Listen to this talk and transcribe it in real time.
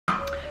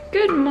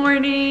Good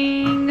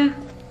morning.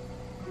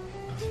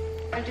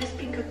 I just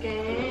been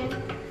cooking.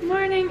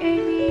 Morning,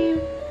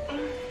 Amy.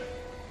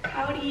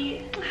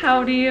 Howdy.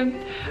 Howdy.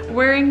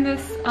 Wearing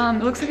this,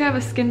 it looks like I have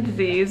a skin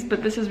disease,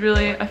 but this is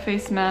really a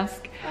face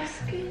mask. A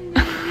skin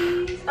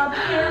disease. A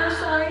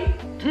parasite.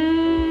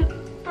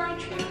 By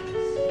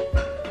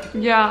chance.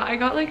 Yeah, I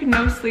got like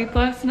no sleep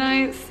last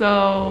night,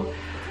 so,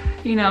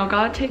 you know,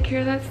 gotta take care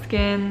of that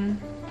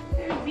skin.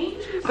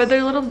 But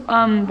they're little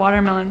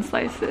watermelon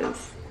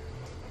slices.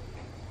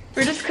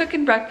 We're just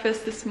cooking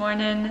breakfast this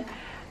morning,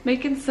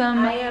 making some.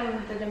 I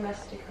am the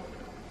domestic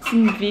helper.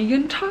 Some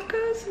vegan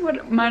tacos?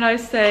 What might I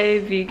say,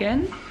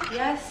 vegan?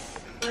 Yes,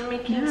 we're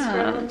making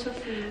scrambled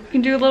tofu. We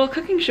can do a little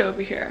cooking show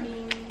over here.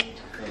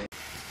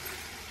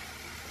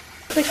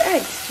 It's like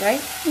eggs,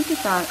 right? Look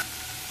at that.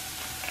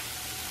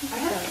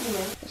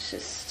 It's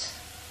just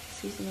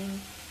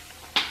seasoning.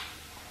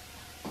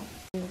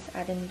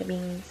 Add in the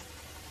beans.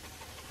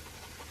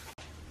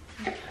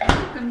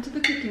 Welcome to the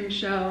cooking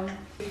show.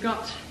 We've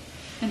got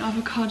an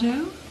avocado.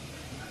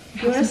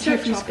 You want to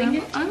start chopping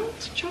it? I want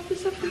to chop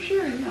this up for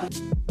sure, yeah.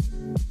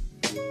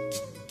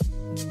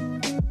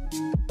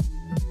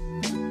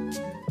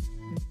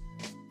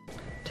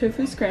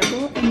 Tofu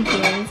scramble and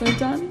beans are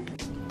done.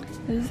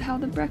 This is how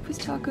the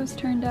breakfast tacos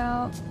turned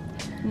out.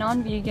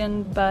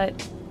 Non-vegan,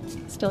 but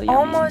still yummy.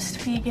 Almost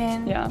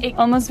vegan. Yeah,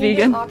 almost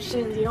vegan.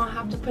 Options. You don't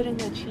have to put in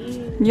the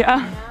cheese.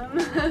 Yeah.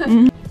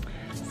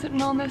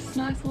 Sitting on this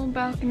nice little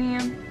balcony.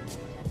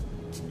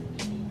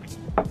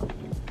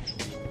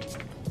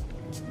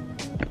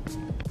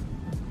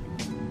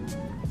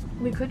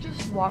 We could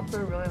just walk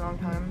for a really long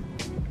time.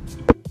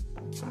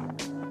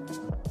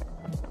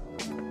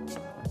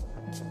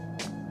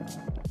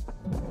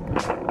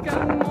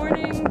 Good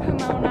morning,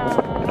 Pomona.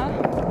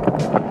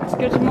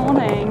 Good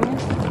morning.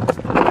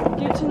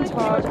 Guten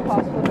Tag.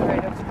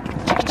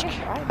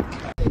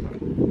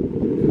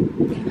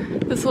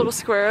 This little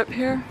square up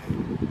here.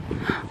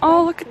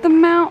 Oh, look at the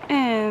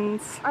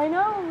mountains. I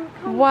know.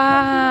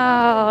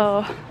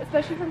 Wow.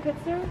 Especially from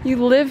Pittsburgh.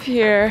 You live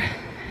here.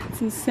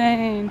 It's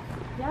insane.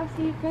 Yeah,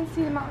 so you can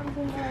see the mountains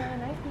in the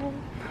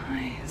nighttime.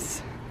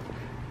 Nice.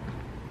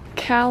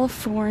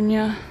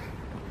 California.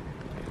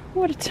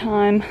 What a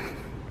time.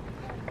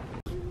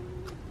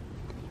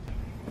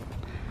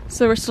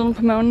 So we're still in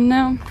Pomona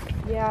now?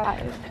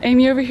 Yeah.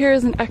 Amy over here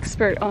is an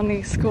expert on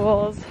these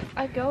schools.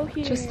 I go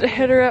here. Just to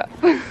hit her up.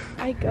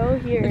 I go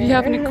here. If you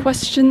have any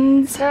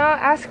questions. So I'll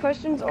ask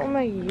questions on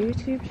my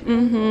YouTube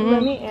channel.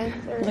 Let me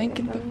answer. Link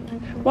in.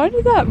 Why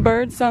did that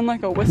bird sound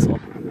like a whistle?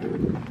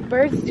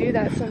 Birds do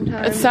that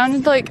sometimes. It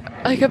sounded like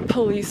a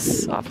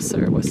police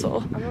officer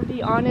whistle. I'm gonna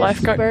be honest.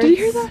 Lifeguard. Birds, Did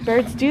you hear that?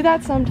 Birds do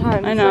that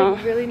sometimes. I know. It's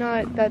like really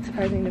not that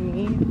surprising to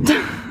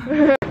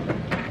me.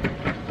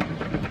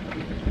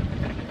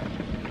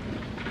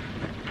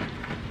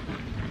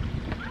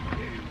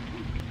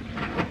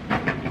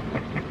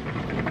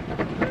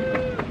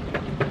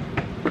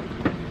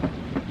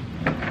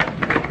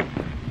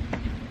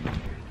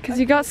 Cause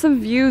you got some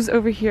views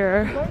over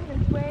here. We're going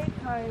this way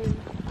because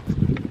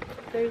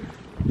there's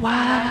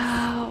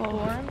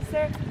Wow.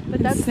 there,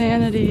 but that's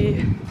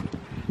Insanity.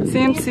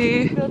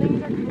 CMC.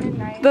 buildings are kind of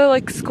nice. The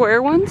like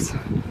square ones?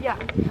 Yeah,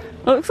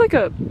 It looks like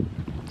a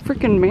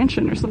freaking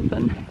mansion or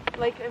something.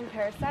 like in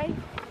Parasite,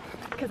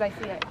 because I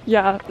see it.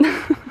 Yeah.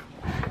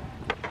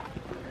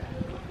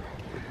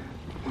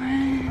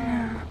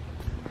 Wow.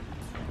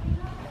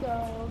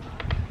 So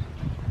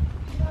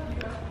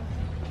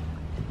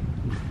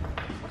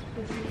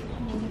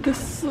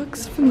This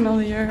looks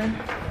familiar.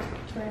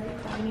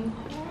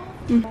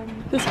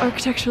 This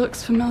architecture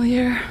looks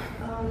familiar.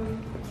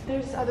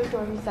 there's other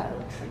dorms that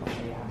look similar,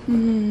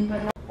 yeah.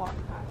 But not walk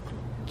past.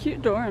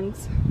 Cute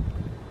dorms.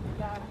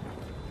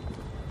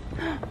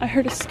 Yeah. I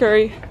heard a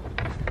scurry.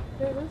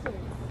 They're lizards.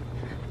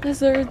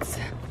 Lizards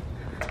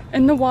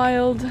in the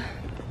wild.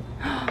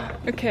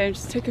 Okay,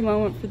 just take a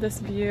moment for this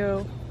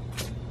view.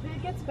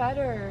 It gets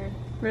better.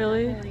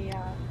 Really? Really,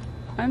 yeah.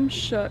 I'm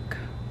shook.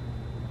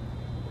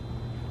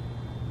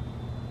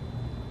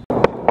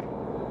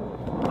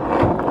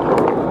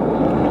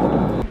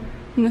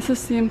 And this is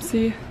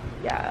CMC.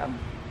 Yeah.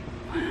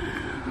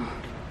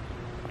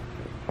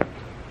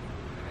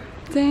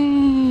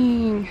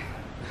 Dang.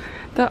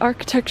 The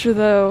architecture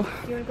though.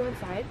 You wanna go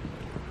inside?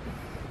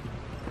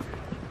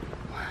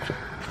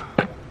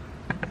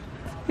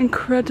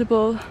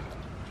 Incredible.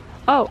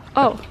 Oh.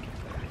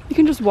 You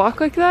can just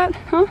walk like that?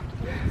 Huh?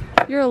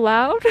 You're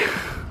allowed?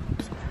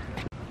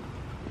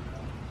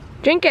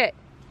 Drink it.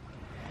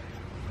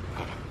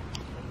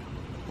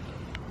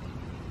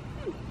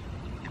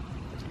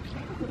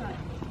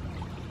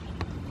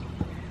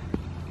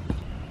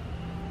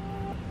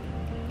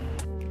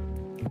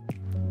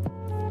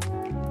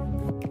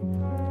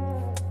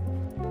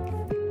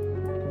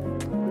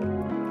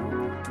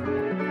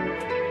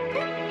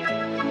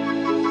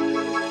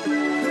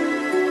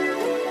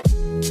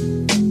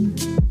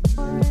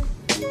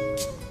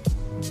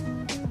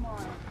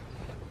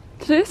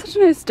 Today's such a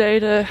nice day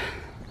to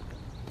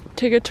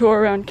take a tour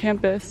around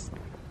campus.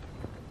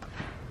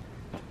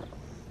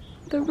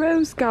 The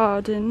Rose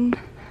Garden.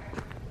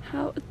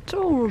 How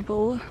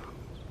adorable.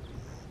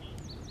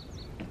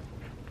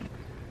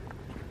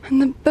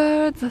 And the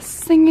birds are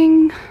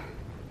singing.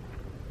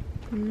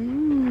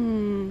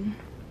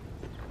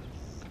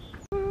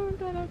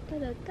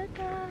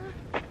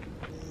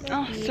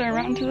 Oh, stare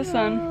right into the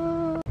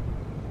sun.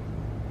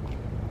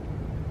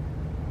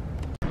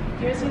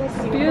 Here's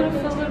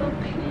Beautiful little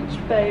peach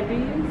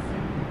babies.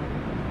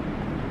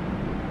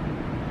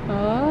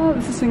 Oh,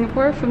 this is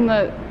Singapore from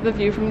the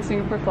view from the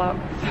Singapore flyer.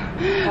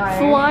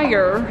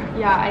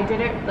 Yeah, I did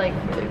it like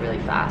really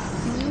fast,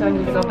 so I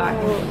need to go back.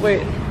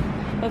 Wait,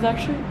 that's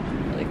actually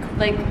like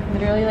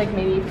literally like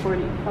maybe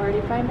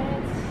 45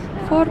 minutes.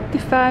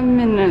 45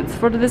 minutes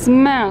for this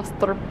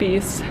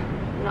masterpiece.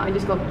 No, I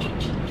just go.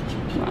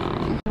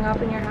 Wow.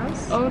 Up in your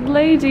house? Old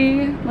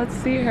lady, let's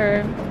see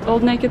her.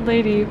 Old naked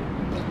lady.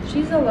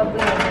 She's a lovely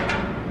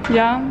woman.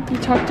 Yeah, you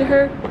talked to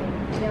her?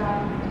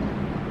 Yeah.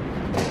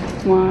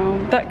 Wow,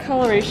 that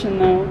coloration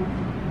though.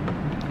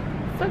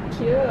 So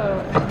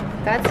cute.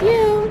 That's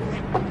you.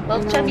 A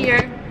little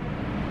chubbier.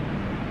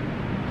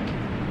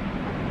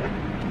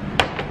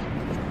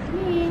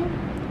 Me.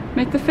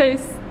 Make the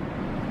face.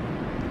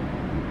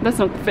 That's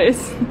not the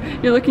face.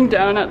 You're looking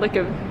down at like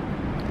a...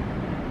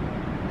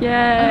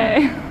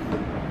 Yay!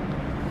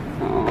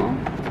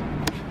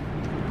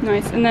 Aww.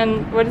 Nice. And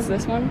then, what is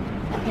this one?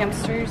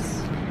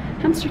 Hamsters.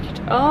 Hamster cage.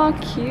 Oh,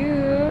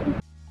 cute.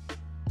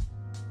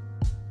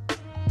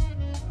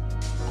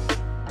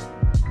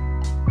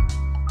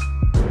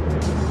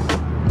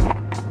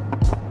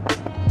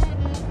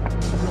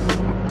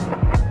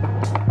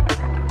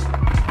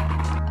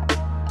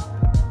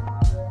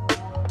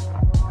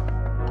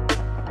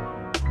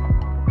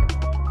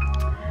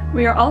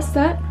 We are all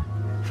set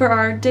for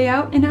our day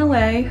out in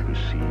LA.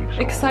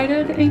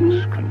 Excited,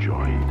 Amy?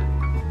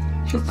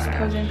 She's just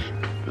posing.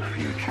 The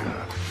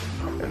future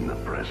and the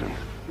present.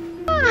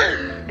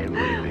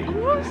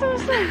 I'm so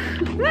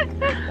sad.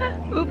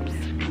 Oops.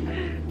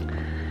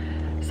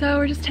 So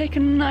we're just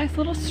taking a nice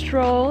little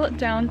stroll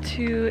down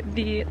to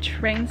the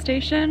train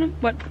station.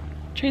 What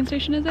train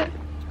station is it?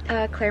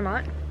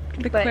 Claremont.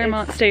 The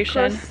Claremont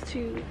station. Close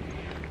to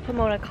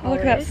Pomona College.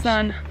 Look at that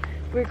sun.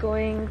 We're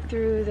going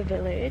through the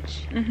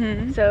village,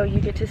 Mm-hmm. so you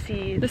get to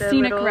see The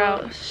scenic little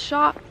route.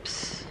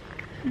 shops.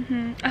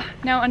 Mm-hmm.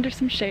 Now under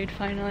some shade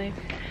finally.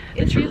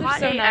 The It's trees are hot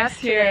so AF nice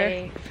here.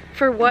 today.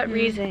 For what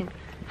reason?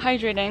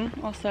 Hydrating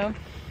also.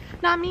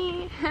 Not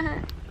me.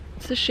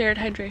 It's a shared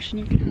hydration.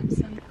 You can have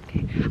some.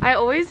 Okay. I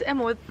always am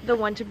the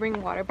one to bring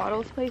water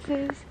bottles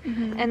places,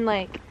 and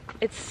like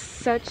it's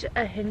such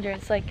a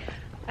hindrance. Like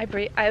I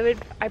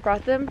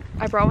brought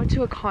one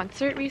to a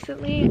concert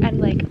recently,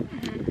 and like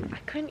I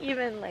couldn't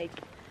even like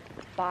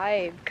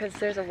vibe because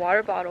there's a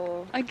water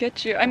bottle. I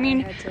get you. I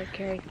mean, I had to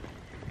carry.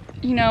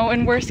 you know,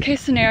 in worst case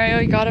scenario,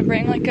 you gotta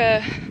bring like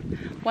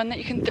one that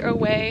you can throw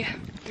away.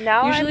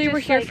 Now Usually we're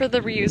here like, for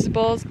the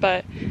reusables,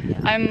 but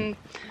I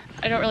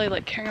don't really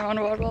like carrying around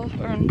a water bottle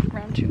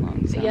around too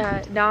long. So.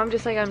 Yeah, now I'm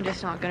just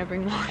not gonna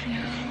bring water.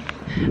 Yeah.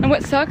 And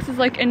what sucks is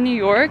like in New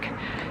York,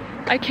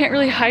 I can't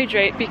really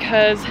hydrate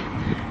because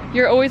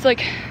you're always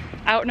like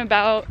out and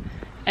about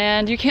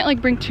and you can't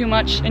like bring too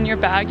much in your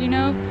bag, you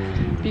know,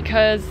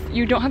 because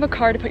you don't have a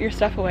car to put your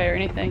stuff away or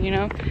anything, you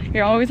know.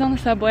 You're always on the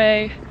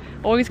subway,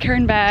 always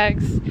carrying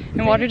bags,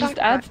 and water just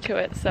adds to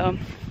it, so.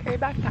 Carry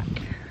backpack.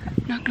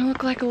 Not gonna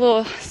look like a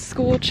little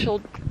school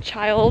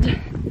child.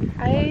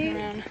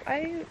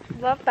 I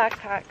love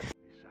backpacks. This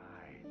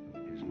eye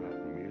is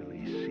not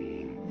merely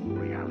seeing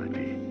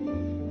reality,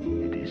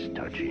 it is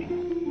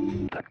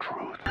touching the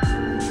truth.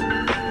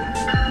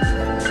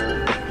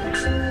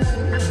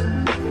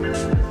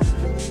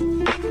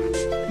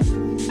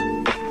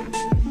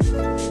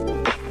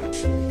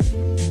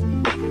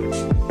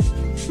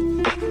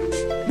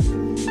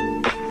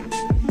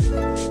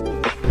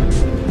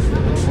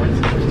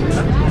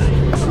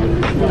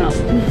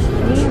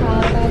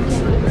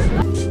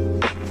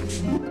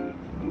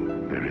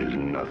 There is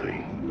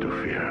nothing to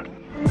fear.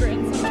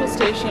 Grand Central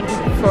Station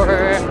for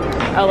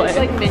LA. It's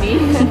like mini.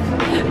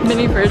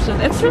 Mini version.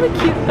 It's really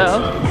cute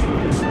though.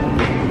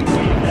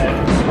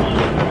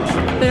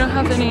 They don't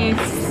have any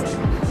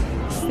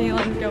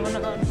ceiling going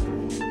on.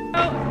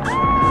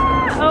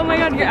 Oh my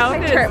god, your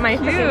outfit is my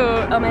cute.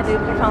 Oh, my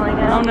boobs are falling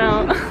out. Oh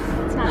no.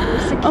 It's not really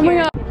secure. Oh my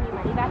god. Giving you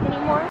money back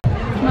anymore?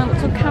 My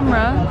little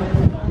camera.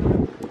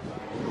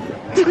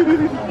 I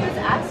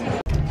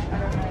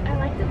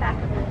like the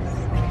back of this.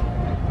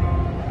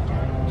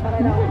 But I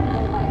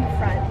don't like the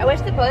front. I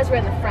wish the bows were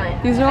in the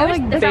front. These are all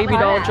like baby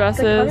doll The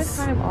dresses. color's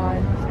kind of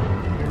odd.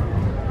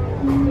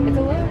 It's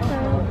a little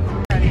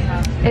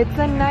It's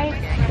a night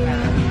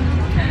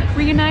scene.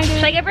 Reunited.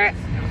 Should I give her?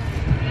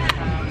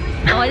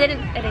 Oh, it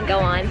didn't go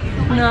on.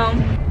 No.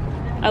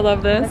 I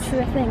love this. What's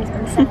the thing is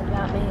gonna say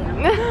about me?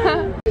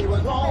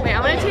 Wait,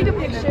 I'm gonna take a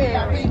picture.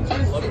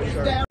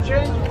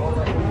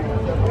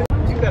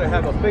 You gotta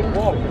have a big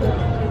walk.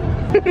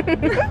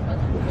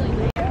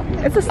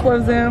 It's a slow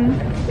zoom.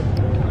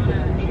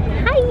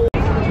 Hi.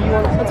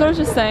 That's what I was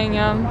just saying,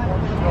 yeah.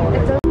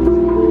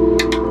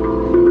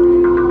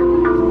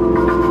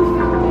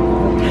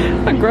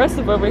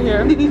 aggressive over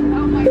here. This is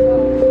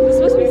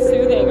supposed to be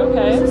soothing,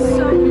 okay?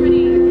 So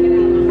pretty.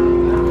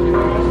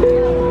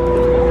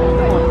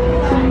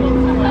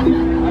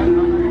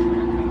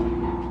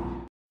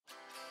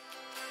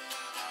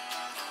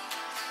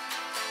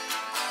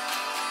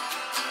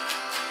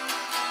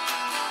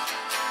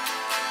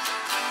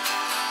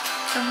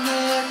 And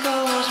there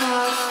goes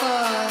my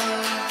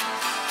fire,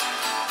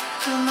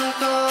 and there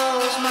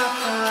goes my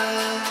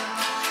pride,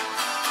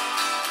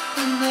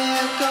 and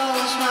there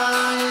goes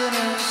my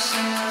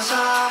innocence I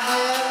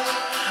had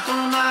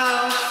when I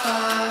was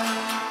 5.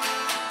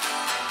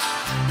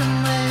 And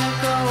there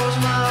goes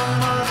my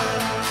mother,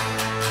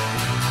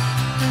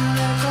 and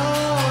there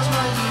goes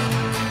my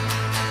youth,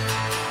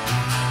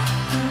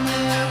 and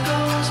there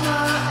goes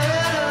my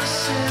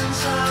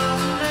innocence.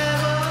 I've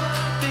never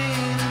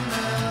been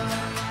enough.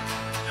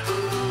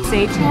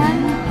 Seitan?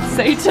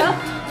 Seitan?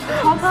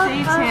 Called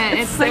Seitan.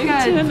 It's like a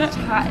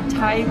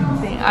Thai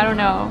thing. I don't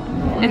know.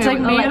 It's like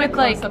made with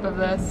like close-up of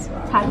this.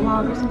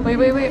 Tagalog or something.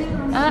 Wait.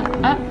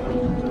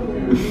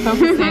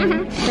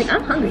 Focusing. Like,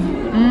 I'm hungry.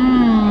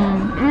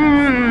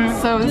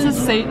 So this is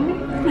Satan?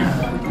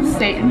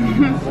 Seitan.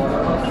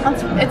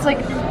 It's like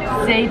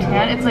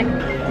Seitan. It's like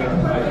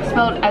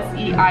spelled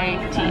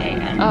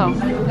S-E-I-T-A-N. Oh.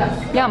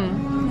 Yum.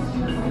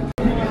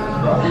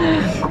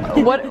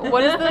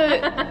 What is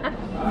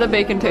the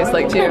bacon taste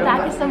like to you? The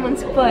back of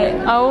someone's foot.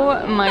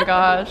 Oh my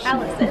gosh.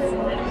 Alice's.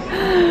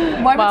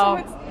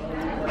 Wow.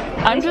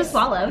 I'm just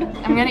swallowed.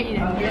 I'm gonna eat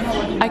it.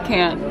 I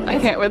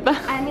can't with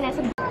that. I mean, I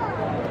said.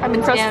 I've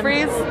been press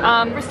freeze.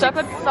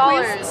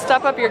 Please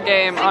step up your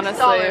game,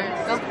 honestly.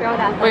 Go throw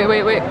that. Wait.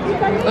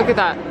 Look at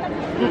that.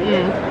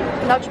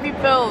 That should be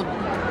filled.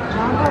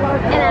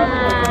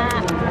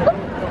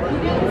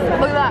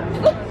 Look at that.